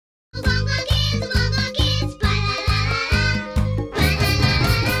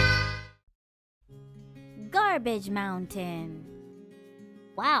garbage mountain.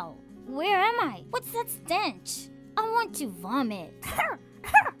 Wow, where am I? What's that stench? I want to vomit.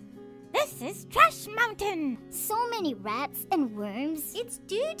 This is Trash Mountain. So many rats and worms. It's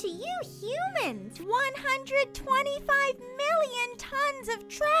due to you humans. 125 million tons of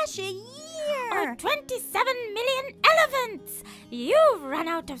trash a year. Or 27 million elephants. You've run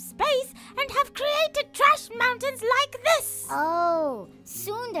out of space and have created trash mountains like this. Oh,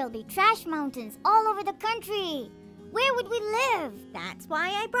 soon there'll be trash mountains all over the country. Where would we live? That's why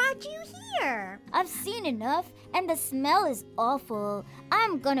I brought you here. I've seen enough, and the smell is awful.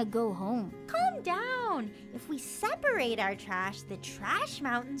 I'm gonna go home. Calm down. If we separate our trash, the trash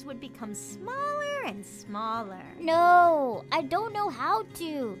mountains would become smaller and smaller. No, I don't know how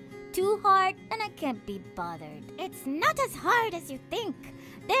to. Too hard, and I can't be bothered. It's not as hard as you think.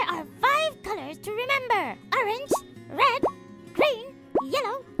 There are 5 colors to remember. Orange, red, green,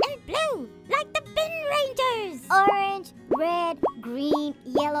 yellow, and blue. Like the Bin Rangers. Orange, red, green,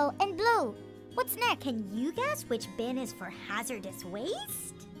 yellow, and blue. What's next? Can you guess which bin is for hazardous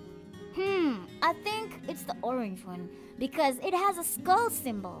waste? I think it's the orange one because it has a skull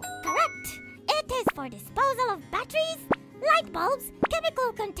symbol. Correct! It is for disposal of batteries, light bulbs,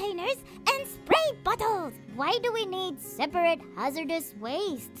 chemical containers, and spray bottles. Why do we need separate hazardous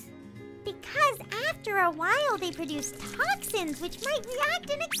waste? Because after a while they produce toxins which might react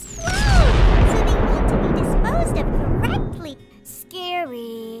and explode. So they need to be disposed of correctly.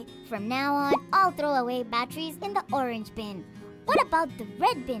 Scary. From now on, I'll throw away batteries in the orange bin. What about the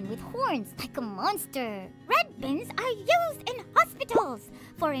red bin with horns like a monster? Red bins are used in hospitals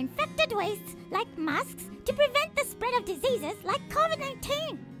for infected wastes like masks to prevent the spread of diseases like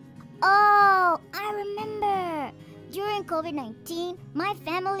COVID-19. Oh, I remember. During COVID-19, my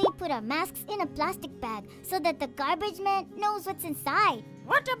family put our masks in a plastic bag so that the garbage man knows what's inside.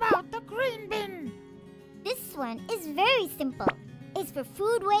 What about the green bin? This one is very simple. It's for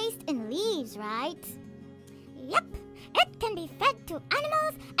food waste and leaves, right? Yep. It can be fed to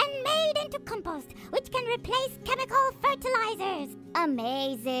animals and made into compost, which can replace chemical fertilizers.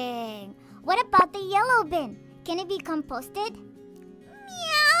 Amazing. What about the yellow bin? Can it be composted?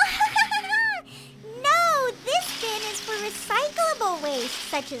 Meow! No, this bin is for recyclable waste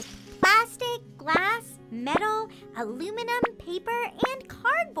such as plastic, glass, metal, aluminum, paper, and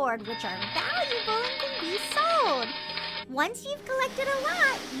cardboard, which are valuable and can be sold. Once you've collected a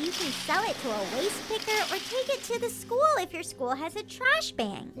lot, you can sell it to a waste picker or take it to the school if your school has a trash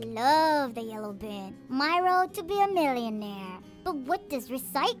bank. Love the yellow bin. My road to be a millionaire. But what does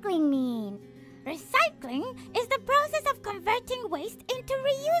recycling mean? Recycling is the process of converting waste into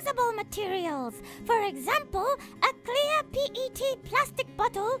reusable materials. For example, a clear PET plastic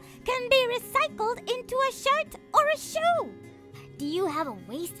bottle can be recycled into a shirt or a shoe. Do you have a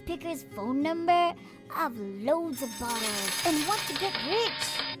waste picker's phone number? I have loads of bottles and want to get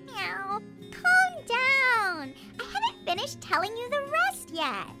rich. Meow. Calm down. I haven't finished telling you the rest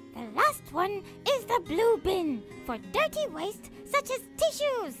yet. The last one is the blue bin for dirty waste such as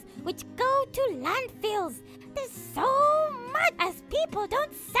tissues, which go to landfills. There's so much as people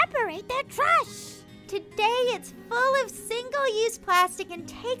don't separate their trash. Today it's full of single-use plastic and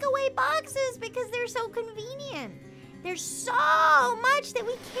takeaway boxes because they're so convenient. There's so much that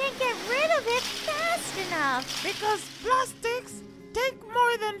we can't get rid of it fast enough. Because plastics take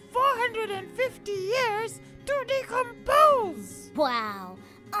more than 450 years to decompose. Wow,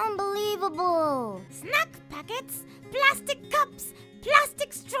 unbelievable. Snack packets, plastic cups,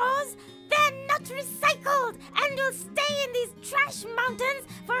 plastic straws, they're not recycled and will stay in these trash mountains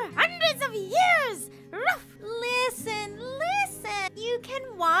for hundreds of years. Ruff! Listen. You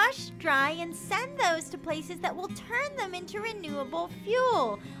can wash, dry, and send those to places that will turn them into renewable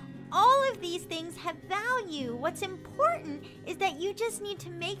fuel. All of these things have value. What's important is that you just need to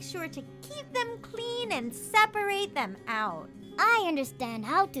make sure to keep them clean and separate them out. I understand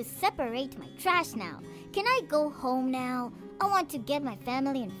how to separate my trash now. Can I go home now? I want to get my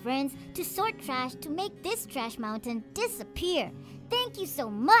family and friends to sort trash to make this trash mountain disappear. Thank you so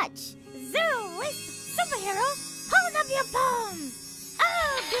much. Zero waste superhero, hold up your palms.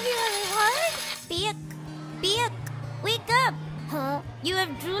 I'll give you a reward. Piak, wake up. Huh? You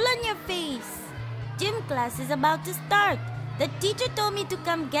have drool on your face. Gym class is about to start. The teacher told me to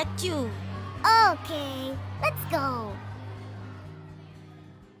come get you. Okay, let's go.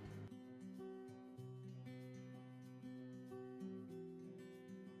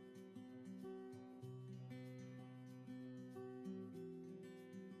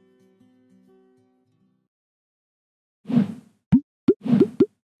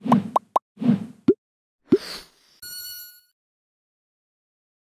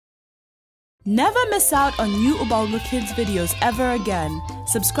 Never miss out on new Ubongo Kids videos ever again.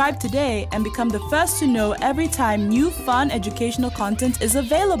 Subscribe today and become the first to know every time new fun educational content is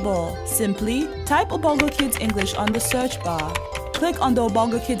available. Simply type Ubongo Kids English on the search bar. Click on the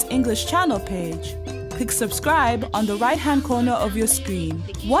Ubongo Kids English channel page. Click subscribe on the right-hand corner of your screen.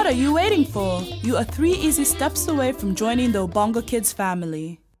 What are you waiting for? You are 3 easy steps away from joining the Ubongo Kids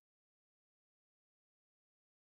family.